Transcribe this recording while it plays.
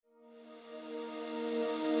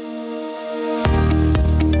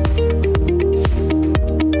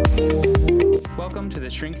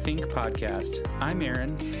Shrink Think podcast. I'm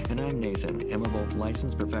Aaron. And I'm Nathan, and we're both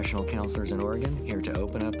licensed professional counselors in Oregon, here to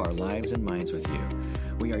open up our lives and minds with you.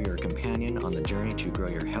 We are your companion on the journey to grow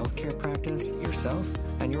your healthcare practice, yourself,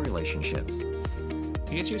 and your relationships.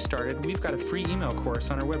 To get you started, we've got a free email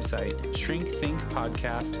course on our website,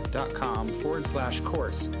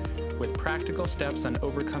 shrinkthinkpodcast.com/course, with practical steps on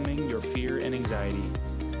overcoming your fear and anxiety.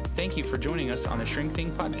 Thank you for joining us on the Shrink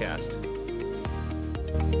Think podcast.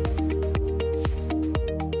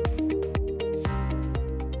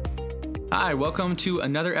 Hi, welcome to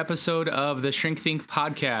another episode of the Shrink Think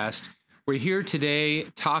podcast. We're here today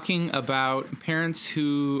talking about parents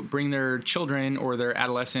who bring their children or their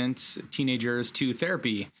adolescents, teenagers to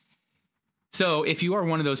therapy. So if you are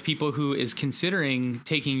one of those people who is considering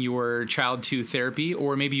taking your child to therapy,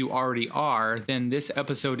 or maybe you already are, then this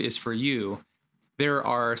episode is for you. There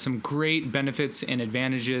are some great benefits and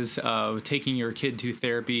advantages of taking your kid to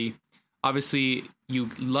therapy. Obviously, you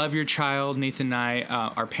love your child. Nathan and I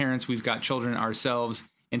are parents. We've got children ourselves.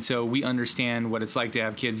 And so we understand what it's like to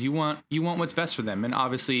have kids. You want what's best for them. And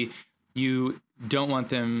obviously, you don't want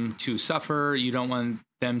them to suffer. You don't want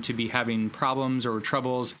them to be having problems or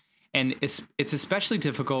troubles. And it's especially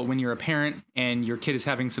difficult when you're a parent and your kid is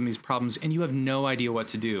having some of these problems and you have no idea what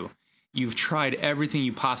to do. You've tried everything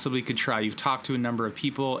you possibly could try. You've talked to a number of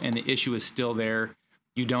people and the issue is still there.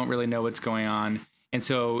 You don't really know what's going on. And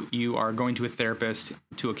so you are going to a therapist,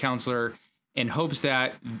 to a counselor, in hopes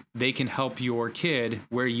that they can help your kid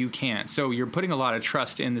where you can't. So you're putting a lot of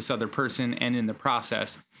trust in this other person and in the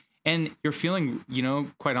process. And you're feeling,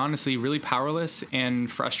 quite honestly, really powerless and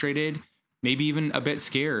frustrated, maybe even a bit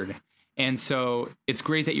scared. And so it's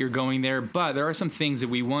great that you're going there, but there are some things that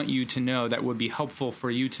we want you to know that would be helpful for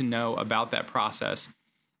you to know about that process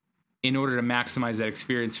in order to maximize that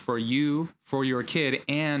experience for you, for your kid,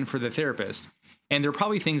 and for the therapist. And there are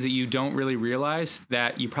probably things that you don't really realize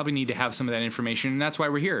that you probably need to have some of that information. And that's why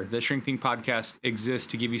we're here. The Shrink Think podcast exists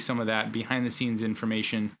to give you some of that behind the scenes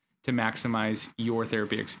information to maximize your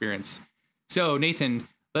therapy experience. So Nathan,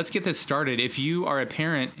 let's get this started. If you are a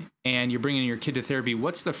parent and you're bringing your kid to therapy,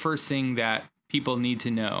 what's the first thing that people need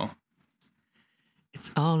to know?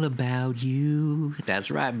 It's all about you.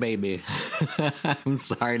 That's right, baby. I'm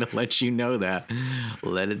sorry to let you know that.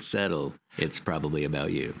 Let it settle. It's probably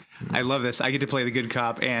about you. I love this. I get to play the good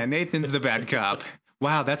cop and Nathan's the bad cop.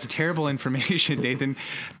 Wow, that's terrible information, Nathan.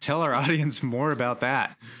 Tell our audience more about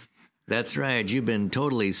that. That's right. You've been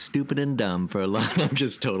totally stupid and dumb for a long time. I'm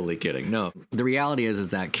just totally kidding. No, the reality is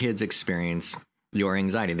that kids experience your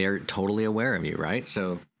anxiety. They're totally aware of you, right?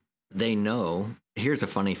 So they know. Here's a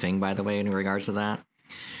funny thing, by the way, in regards to that.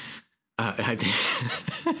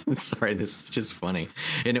 Sorry, this is just funny.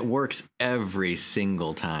 And it works every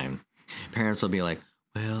single time. Parents will be like,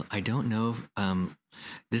 well, I don't know if,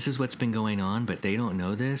 this is what's been going on, but they don't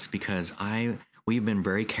know this because we've been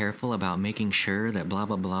very careful about making sure that blah,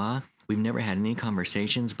 blah, blah. We've never had any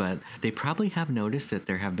conversations, but they probably have noticed that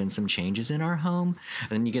there have been some changes in our home.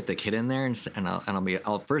 And then you get the kid in there and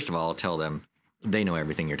I'll first of all, I'll tell them, they know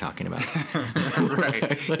everything you're talking about.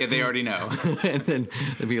 Right. Yeah, they already know. And then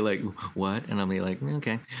they'll be like, what? And I'll be like,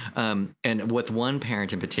 okay. And with one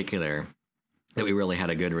parent in particular that we really had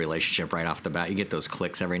a good relationship right off the bat, you get those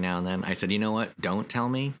clicks every now and then. I said, you know what? Don't tell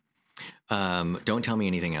me. Don't tell me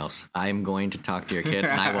anything else. I'm going to talk to your kid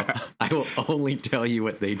and I will only tell you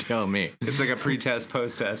what they tell me. It's like a pre-test,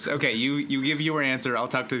 post-test. Okay, you give your answer. I'll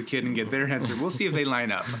talk to the kid and get their answer. We'll see if they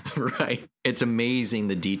line up. Right. It's amazing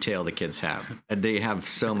the detail the kids have. They have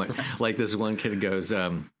so much. Like this one kid goes,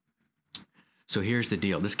 so here's the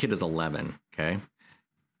deal. This kid is 11. Okay.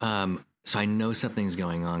 So I know something's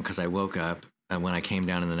going on because I woke up when I came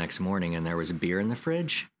down in the next morning and there was beer in the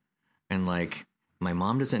fridge and like, my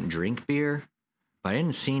mom doesn't drink beer, but I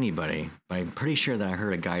didn't see anybody. But I'm pretty sure that I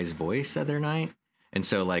heard a guy's voice the other night. And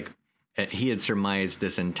so, like, he had surmised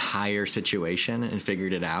this entire situation and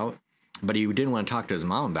figured it out. But he didn't want to talk to his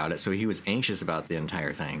mom about it. So he was anxious about the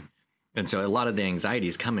entire thing. And so a lot of the anxiety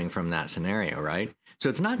is coming from that scenario, right? So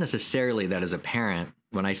it's not necessarily that as a parent,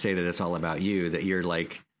 when I say that it's all about you, that you're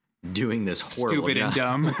like doing this horrible stupid and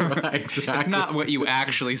dumb. Right, exactly. It's not what you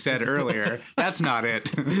actually said earlier. That's not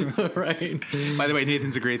it. Right. By the way,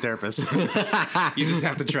 Nathan's a great therapist. You just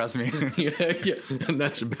have to trust me. Yeah. And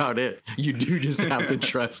that's about it. You do just have to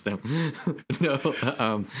trust him.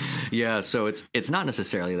 No. Yeah. So it's not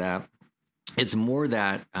necessarily that. It's more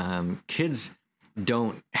that kids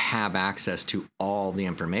don't have access to all the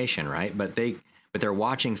information, right? But they're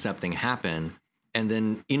watching something happen. And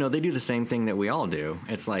then, they do the same thing that we all do.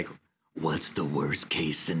 It's like, what's the worst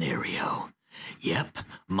case scenario? yep,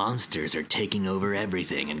 monsters are taking over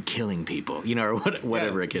everything and killing people, or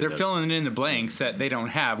whatever a kid They're does. filling in the blanks that they don't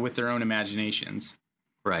have with their own imaginations.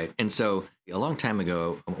 Right. And so a long time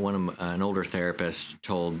ago, an older therapist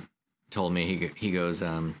told me, he goes,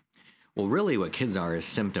 well, really what kids are is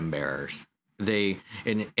symptom bearers.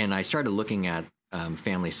 And I started looking at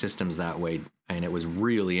family systems that way, and it was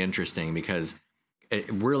really interesting because it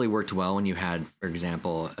really worked well when you had, for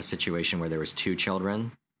example, a situation where there was two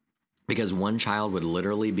children, because one child would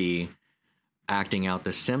literally be acting out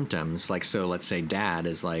the symptoms. Like, so let's say dad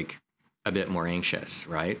is like a bit more anxious,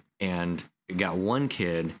 right? And you got one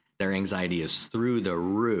kid, their anxiety is through the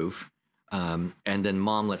roof. And then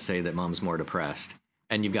mom, let's say that mom's more depressed.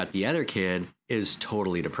 And you've got the other kid is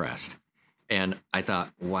totally depressed. And I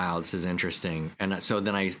thought, wow, this is interesting. And so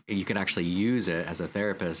then you could actually use it as a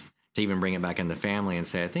therapist to even bring it back in the family and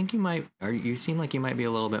say, I think you seem like you might be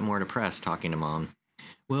a little bit more depressed talking to mom.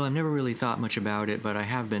 Well, I've never really thought much about it, but I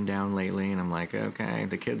have been down lately. And I'm like, okay,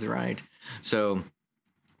 the kid's right. So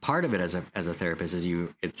part of it as a therapist is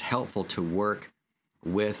it's helpful to work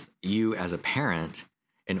with you as a parent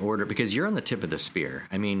in order, because you're on the tip of the spear.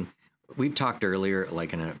 I mean, we've talked earlier,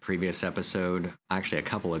 like in a previous episode, actually a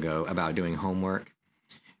couple ago, about doing homework.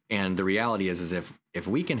 And the reality is if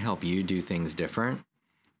we can help you do things different,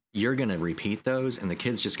 you're going to repeat those, and the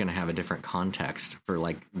kid's just going to have a different context for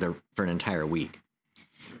an entire week.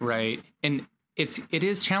 Right. And it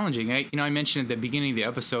is challenging. I mentioned at the beginning of the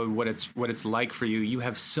episode what it's like for you. You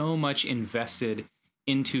have so much invested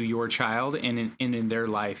into your child and in their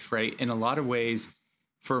life, right? In a lot of ways,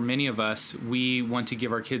 for many of us, we want to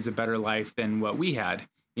give our kids a better life than what we had.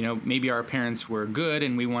 Maybe our parents were good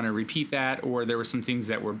and we want to repeat that, or there were some things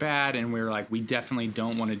that were bad and we're like, we definitely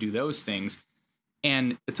don't want to do those things.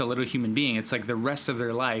 And it's a little human being. It's like the rest of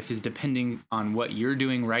their life is depending on what you're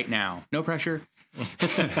doing right now. No pressure.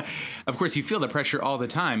 Of course, you feel the pressure all the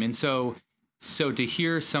time. And so to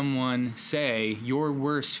hear someone say your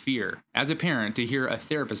worst fear, as a parent, to hear a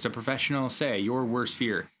therapist, a professional say your worst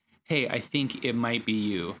fear, hey, I think it might be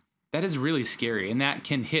you. That is really scary. And that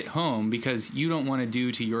can hit home because you don't want to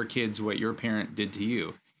do to your kids what your parent did to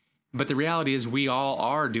you. But the reality is we all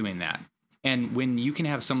are doing that. And when you can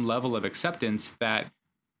have some level of acceptance that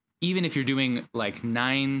even if you're doing like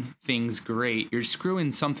 9 things great, you're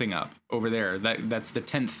screwing something up over there. That's the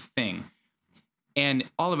 10th thing. And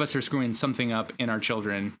all of us are screwing something up in our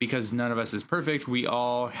children because none of us is perfect. We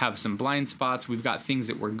all have some blind spots. We've got things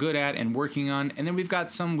that we're good at and working on. And then we've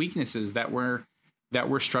got some weaknesses that we're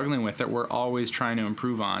struggling with, that we're always trying to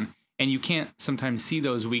improve on. And you can't sometimes see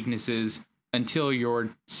those weaknesses until your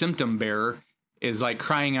symptom bearer is like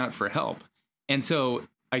crying out for help. And so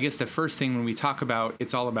I guess the first thing when we talk about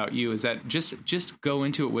it's all about you is that just go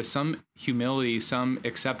into it with some humility, some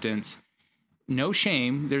acceptance, no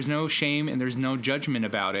shame. There's no shame and there's no judgment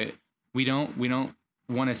about it. We don't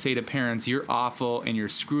want to say to parents, you're awful and you're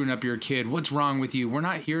screwing up your kid. What's wrong with you? We're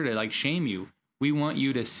not here to like shame you. We want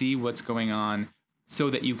you to see what's going on so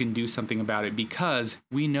that you can do something about it, because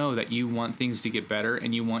we know that you want things to get better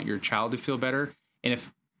and you want your child to feel better. And if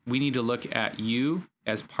we need to look at you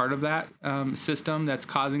as part of that system that's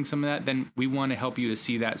causing some of that, then we want to help you to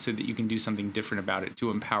see that so that you can do something different about it to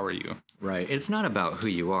empower you. Right. It's not about who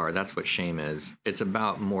you are. That's what shame is. It's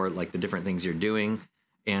about more like the different things you're doing.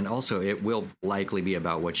 And also it will likely be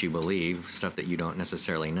about what you believe, stuff that you don't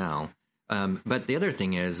necessarily know. But the other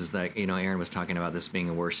thing is that, Aaron was talking about this being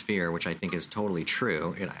a worst fear, which I think is totally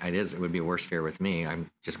true. It would be a worst fear with me. I'm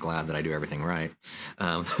just glad that I do everything right.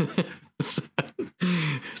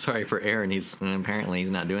 Sorry for Aaron. Apparently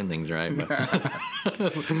he's not doing things right. But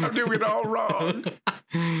I'm doing it all wrong.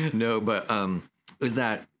 No, but is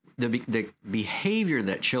that the behavior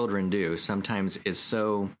that children do sometimes is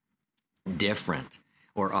so different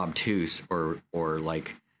or obtuse or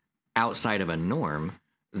like outside of a norm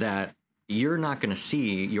that you're not going to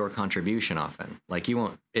see your contribution often. Like you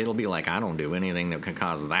won't, it'll be like, I don't do anything that could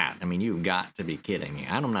cause that. I mean, you've got to be kidding me.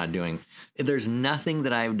 I'm not doing, there's nothing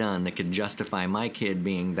that I've done that could justify my kid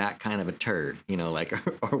being that kind of a turd,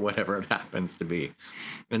 or whatever it happens to be.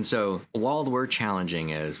 And so while we're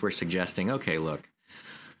challenging we're suggesting, okay, look,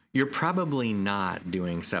 you're probably not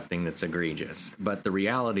doing something that's egregious, but the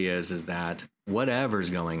reality is that whatever's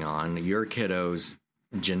going on, your kiddo's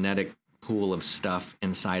genetic pool of stuff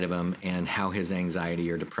inside of him and how his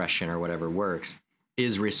anxiety or depression or whatever works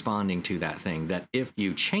is responding to that thing, that if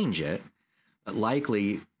you change it,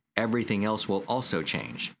 likely everything else will also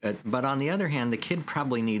change. But on the other hand, the kid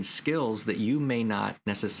probably needs skills that you may not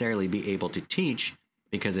necessarily be able to teach,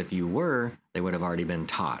 because if you were, they would have already been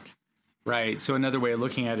taught. Right. So another way of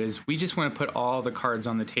looking at it is we just want to put all the cards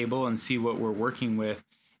on the table and see what we're working with.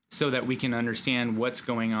 so that we can understand what's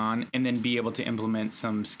going on and then be able to implement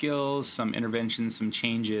some skills, some interventions, some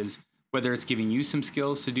changes, whether it's giving you some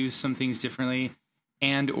skills to do some things differently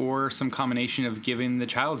and or some combination of giving the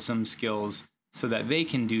child some skills so that they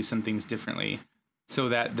can do some things differently so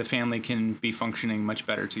that the family can be functioning much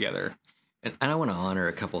better together. And I want to honor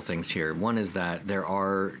a couple things here. One is that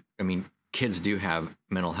kids do have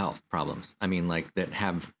mental health problems. Like that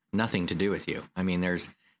have nothing to do with you.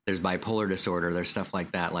 There's bipolar disorder, there's stuff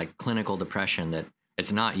like that, like clinical depression, that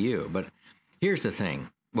it's not you. But here's the thing.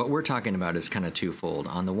 What we're talking about is kind of twofold.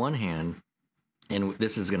 On the one hand, and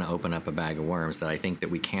this is going to open up a bag of worms that I think that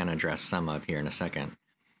we can address some of here in a second.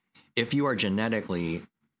 If you are genetically,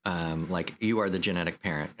 like you are the genetic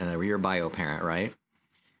parent and you're a bio parent, right?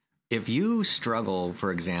 If you struggle,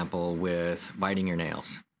 for example, with biting your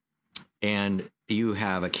nails and you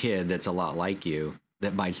have a kid that's a lot like you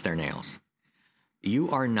that bites their nails,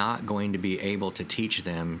 you are not going to be able to teach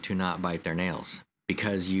them to not bite their nails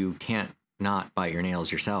because you can't not bite your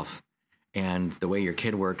nails yourself. And the way your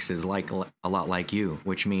kid works is like a lot like you,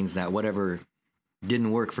 which means that whatever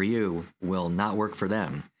didn't work for you will not work for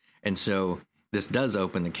them. And so this does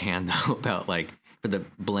open the can, though, about like for the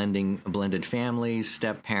blended families,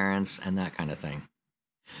 step parents, and that kind of thing.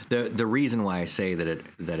 The reason why I say that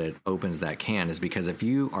it opens that can is because if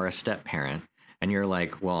you are a step parent and you're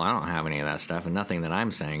like, well, I don't have any of that stuff and nothing that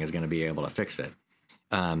I'm saying is going to be able to fix it.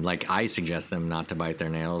 Like I suggest them not to bite their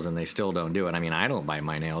nails and they still don't do it. I don't bite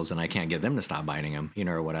my nails and I can't get them to stop biting them,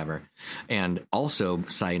 or whatever. And also,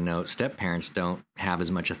 side note, step parents don't have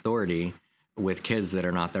as much authority with kids that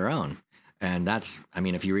are not their own. And that's,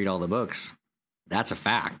 if you read all the books, that's a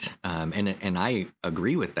fact. And I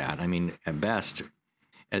agree with that. At best,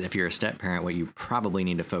 if you're a step parent, what you probably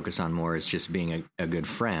need to focus on more is just being a good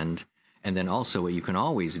friend. And then also what you can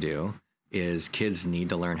always do is kids need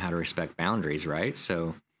to learn how to respect boundaries, right?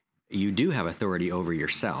 So you do have authority over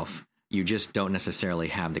yourself. You just don't necessarily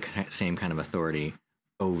have the same kind of authority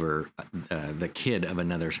over the kid of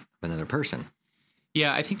another person.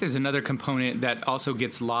 Yeah, I think there's another component that also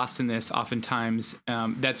gets lost in this oftentimes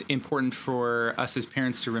that's important for us as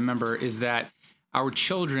parents to remember is that our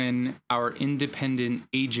children are independent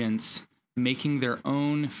agents making their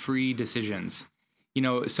own free decisions.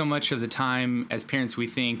 So much of the time as parents, we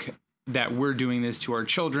think that we're doing this to our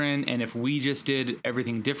children, and if we just did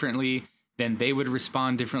everything differently, then they would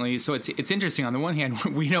respond differently. So it's interesting. On the one hand,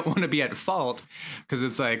 we don't want to be at fault because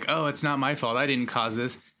it's like, oh, it's not my fault. I didn't cause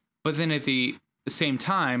this. But then at the same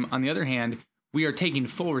time, on the other hand, we are taking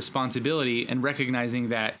full responsibility and recognizing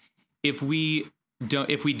that if we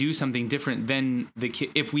do something different than the kid,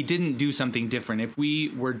 if we didn't do something different, if we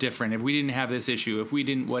were different, if we didn't have this issue, if we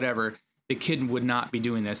didn't whatever, the kid would not be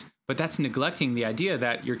doing this. But that's neglecting the idea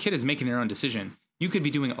that your kid is making their own decision. You could be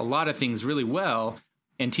doing a lot of things really well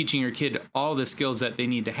and teaching your kid all the skills that they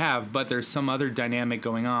need to have, but there's some other dynamic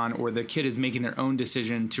going on, or the kid is making their own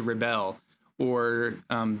decision to rebel, or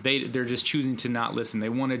they're just choosing to not listen. They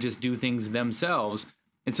want to just do things themselves.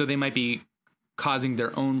 And so they might be causing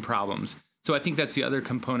their own problems. So I think that's the other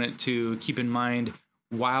component to keep in mind.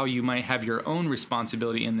 While you might have your own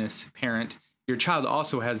responsibility in this parent, your child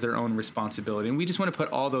also has their own responsibility. And we just want to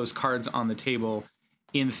put all those cards on the table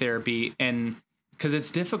in therapy. And because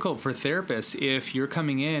it's difficult for therapists, if you're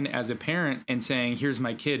coming in as a parent and saying, here's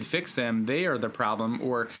my kid, fix them, they are the problem,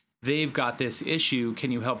 or they've got this issue,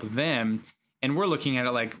 can you help them? And we're looking at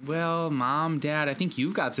it like, well, mom, dad, I think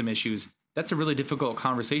you've got some issues. That's a really difficult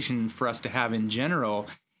conversation for us to have in general.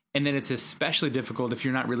 And then it's especially difficult if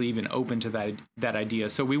you're not really even open to that idea.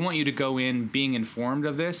 So we want you to go in being informed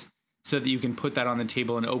of this so that you can put that on the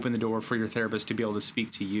table and open the door for your therapist to be able to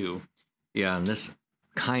speak to you. Yeah, and this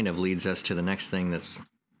kind of leads us to the next thing that's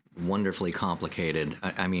wonderfully complicated.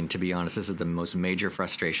 To be honest, this is the most major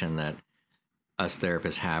frustration that us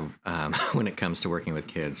therapists have when it comes to working with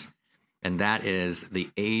kids. And that is the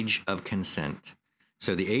age of consent.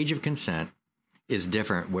 So the age of consent is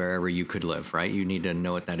different wherever you could live, right? You need to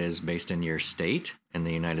know what that is based in your state. In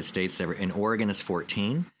the United States, in Oregon, it's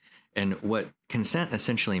 14. And what consent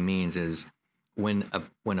essentially means is when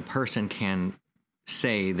a person can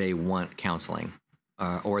say they want counseling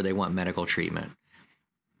or they want medical treatment.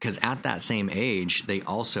 Because at that same age, they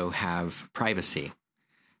also have privacy.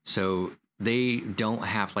 So they don't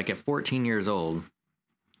have, like at 14 years old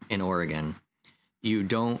in Oregon, you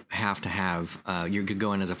don't have to have, you could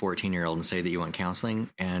go in as a 14-year-old and say that you want counseling,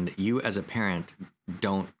 and you as a parent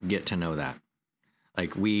don't get to know that.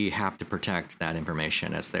 Like, we have to protect that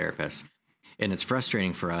information as therapists. And it's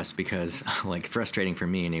frustrating for us because, frustrating for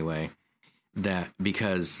me anyway,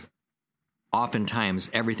 because oftentimes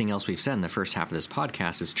everything else we've said in the first half of this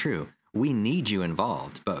podcast is true. we need you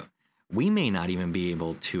involved, but we may not even be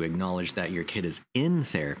able to acknowledge that your kid is in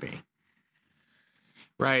therapy.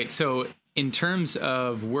 Right. So in terms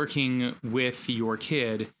of working with your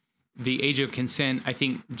kid, the age of consent, I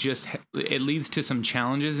think it leads to some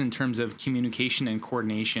challenges in terms of communication and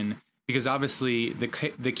coordination, because obviously the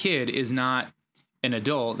kid is not an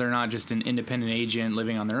adult. They're not just an independent agent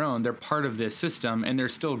living on their own. They're part of this system, and they're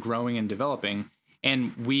still growing and developing.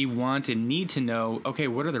 And we want and need to know, okay,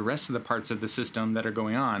 what are the rest of the parts of the system that are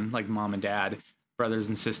going on, like mom and dad, brothers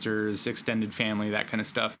and sisters, extended family, that kind of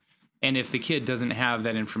stuff. And if the kid doesn't have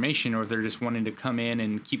that information, or if they're just wanting to come in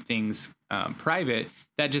and keep things private,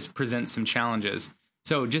 that just presents some challenges.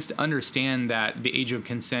 So just understand that the age of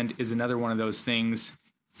consent is another one of those things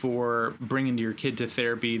for bringing your kid to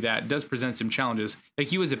therapy that does present some challenges.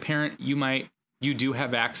 Like you as a parent, you do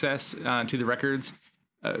have access to the records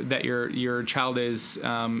that your child is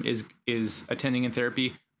attending in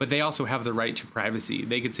therapy, but they also have the right to privacy.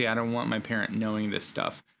 They could say, I don't want my parent knowing this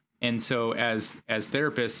stuff. And so as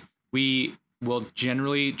therapists, we will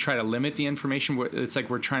generally try to limit the information. It's like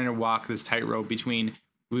we're trying to walk this tightrope between,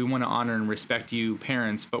 we want to honor and respect you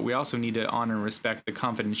parents, but we also need to honor and respect the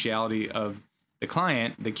confidentiality of the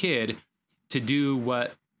client, the kid, to do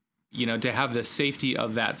what, to have the safety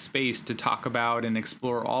of that space to talk about and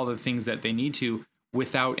explore all the things that they need to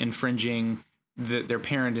without infringing their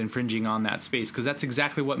parent infringing on that space. Because that's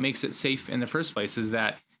exactly what makes it safe in the first place, is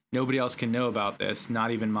that nobody else can know about this,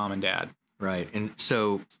 not even mom and dad. Right. And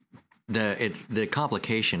so the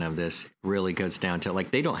complication of this really goes down to,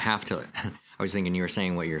 like, they don't have to. I was thinking you were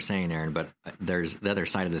saying what you're saying, Aaron, but there's the other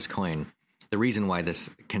side of this coin. The reason why this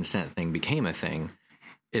consent thing became a thing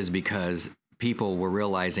is because people were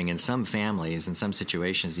realizing in some families, in some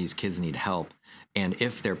situations, these kids need help. And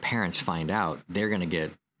if their parents find out, they're going to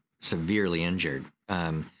get severely injured.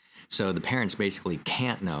 So the parents basically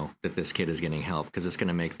can't know that this kid is getting help, because it's going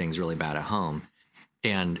to make things really bad at home.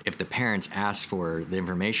 And if the parents ask for the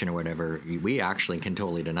information or whatever, we actually can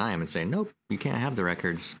totally deny them and say, nope, you can't have the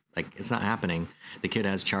records. Like, it's not happening. The kid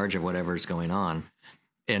has charge of whatever's going on.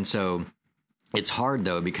 And so it's hard,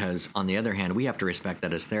 though, because on the other hand, we have to respect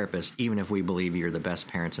that as therapists, even if we believe you're the best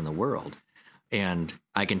parents in the world. And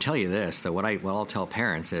I can tell you this, that what I'll tell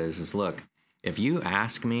parents is look, if you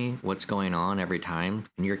ask me what's going on every time,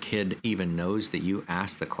 and your kid even knows that you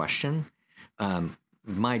asked the question,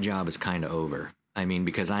 my job is kind of over. I mean,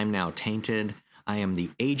 because I'm now tainted. I am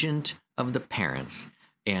the agent of the parents,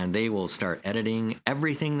 and they will start editing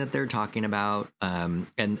everything that they're talking about,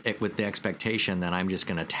 with the expectation that I'm just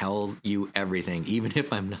going to tell you everything, even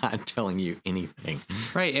if I'm not telling you anything.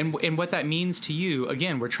 Right. And what that means to you,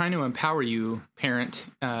 again, we're trying to empower you, parent,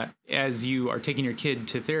 as you are taking your kid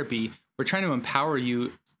to therapy. We're trying to empower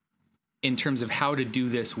you in terms of how to do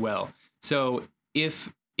this well. So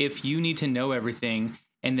if you need to know everything,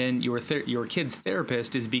 and then your kid's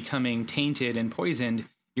therapist is becoming tainted and poisoned,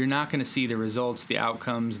 you're not going to see the results, the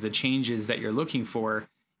outcomes, the changes that you're looking for.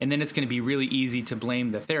 And then it's going to be really easy to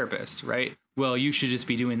blame the therapist, right? Well, you should just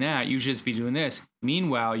be doing that. You should just be doing this.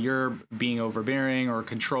 Meanwhile, you're being overbearing or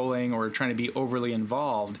controlling or trying to be overly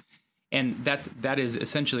involved. And that is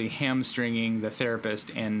essentially hamstringing the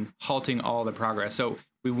therapist and halting all the progress. So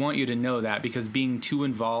we want you to know that, because being too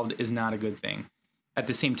involved is not a good thing. At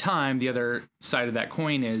the same time, the other side of that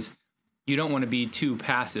coin is you don't want to be too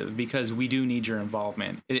passive, because we do need your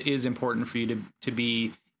involvement. It is important for you to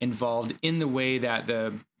be involved in the way that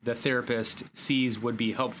the therapist sees would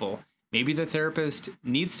be helpful. Maybe the therapist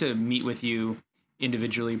needs to meet with you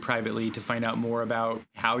individually, privately, to find out more about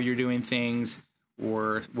how you're doing things,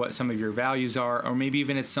 or what some of your values are, or maybe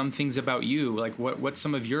even it's some things about you, like what's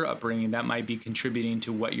some of your upbringing that might be contributing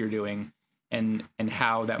to what you're doing, and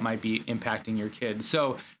how that might be impacting your kid.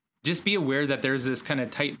 So just be aware that there's this kind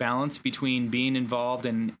of tight balance between being involved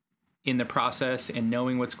in the process and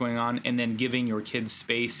knowing what's going on, and then giving your kids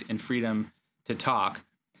space and freedom to talk.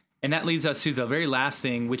 And that leads us to the very last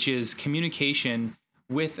thing, which is communication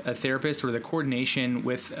with a therapist, or the coordination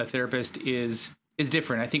with a therapist is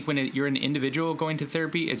different. I think when you're an individual going to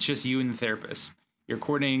therapy, it's just you and the therapist. You're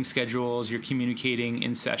coordinating schedules, you're communicating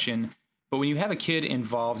in session. But when you have a kid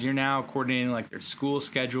involved, you're now coordinating like their school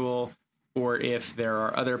schedule, or if there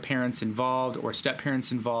are other parents involved or step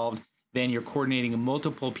parents involved, then you're coordinating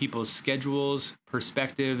multiple people's schedules,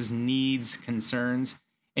 perspectives, needs, concerns,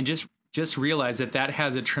 and just realize that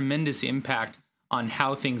has a tremendous impact on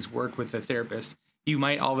how things work with the therapist. You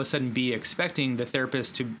might all of a sudden be expecting the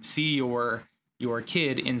therapist to see your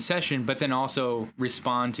kid in session, but then also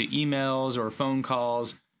respond to emails or phone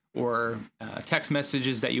calls or text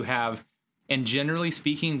messages that you have. And generally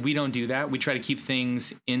speaking, we don't do that. We try to keep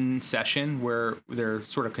things in session where they're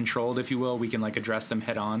sort of controlled, if you will. We can address them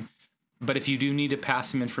head on. But if you do need to pass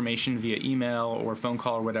some information via email or phone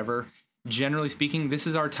call or whatever, generally speaking, this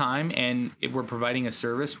is our time, and if we're providing a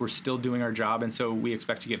service, we're still doing our job, and so we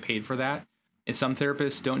expect to get paid for that. And some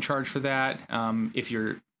therapists don't charge for that. If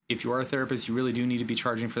you are a therapist, you really do need to be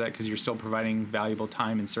charging for that because you're still providing valuable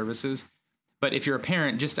time and services. But if you're a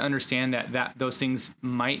parent, just to understand that those things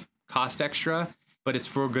might cost extra, but it's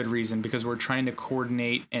for a good reason, because we're trying to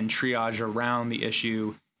coordinate and triage around the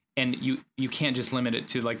issue, and you can't just limit it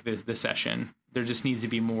to the session. There just needs to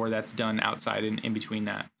be more that's done outside and in between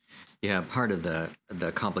that. Yeah, part of the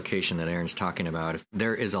complication that Aaron's talking about,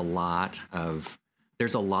 there's a lot of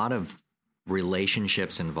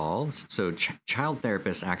relationships involved. So child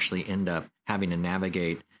therapists actually end up having to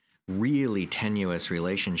navigate really tenuous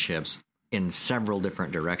relationships in several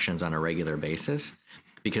different directions on a regular basis,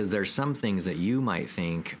 because there's some things that you might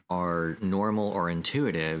think are normal or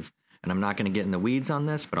intuitive. And I'm not going to get in the weeds on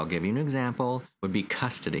this, but I'll give you an example, would be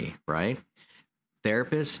custody, right?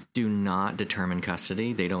 Therapists do not determine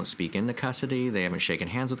custody. They don't speak into custody. They haven't shaken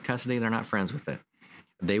hands with custody. They're not friends with it.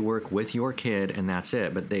 They work with your kid, and that's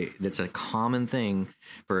it. But it's a common thing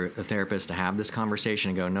for a therapist to have this conversation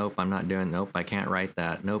and go, nope, I'm not doing, nope, I can't write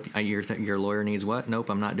that. Nope, your lawyer needs what?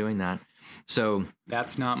 Nope, I'm not doing that. So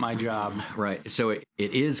that's not my job. Right. So it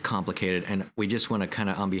is complicated. And we just want to kind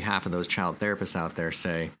of, on behalf of those child therapists out there,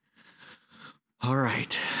 say, all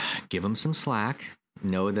right, give them some slack.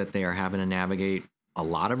 Know that they are having to navigate a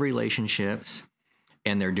lot of relationships,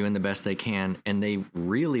 and they're doing the best they can, and they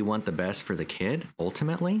really want the best for the kid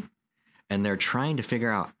ultimately, and they're trying to figure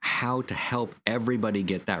out how to help everybody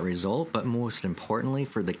get that result, but most importantly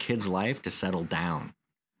for the kid's life to settle down.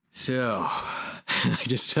 So I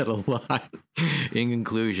just said a lot. In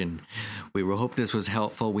conclusion, we hope this was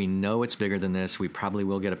helpful. We know it's bigger than this. We probably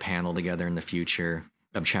will get a panel together in the future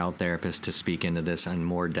of child therapists to speak into this in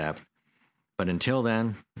more depth. But until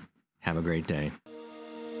then, have a great day.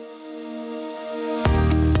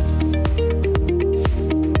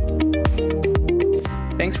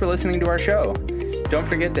 Thanks for listening to our show. Don't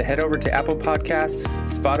forget to head over to Apple Podcasts,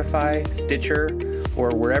 Spotify, Stitcher,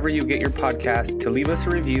 or wherever you get your podcasts to leave us a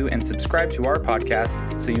review and subscribe to our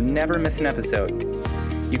podcast so you never miss an episode.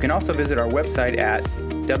 You can also visit our website at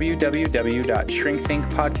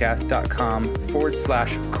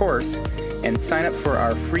www.shrinkthinkpodcast.com/course and sign up for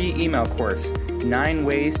our free email course, 9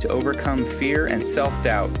 Ways to Overcome Fear and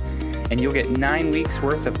Self-Doubt. And you'll get 9 weeks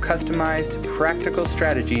worth of customized, practical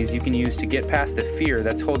strategies you can use to get past the fear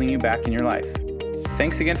that's holding you back in your life.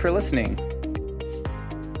 Thanks again for listening.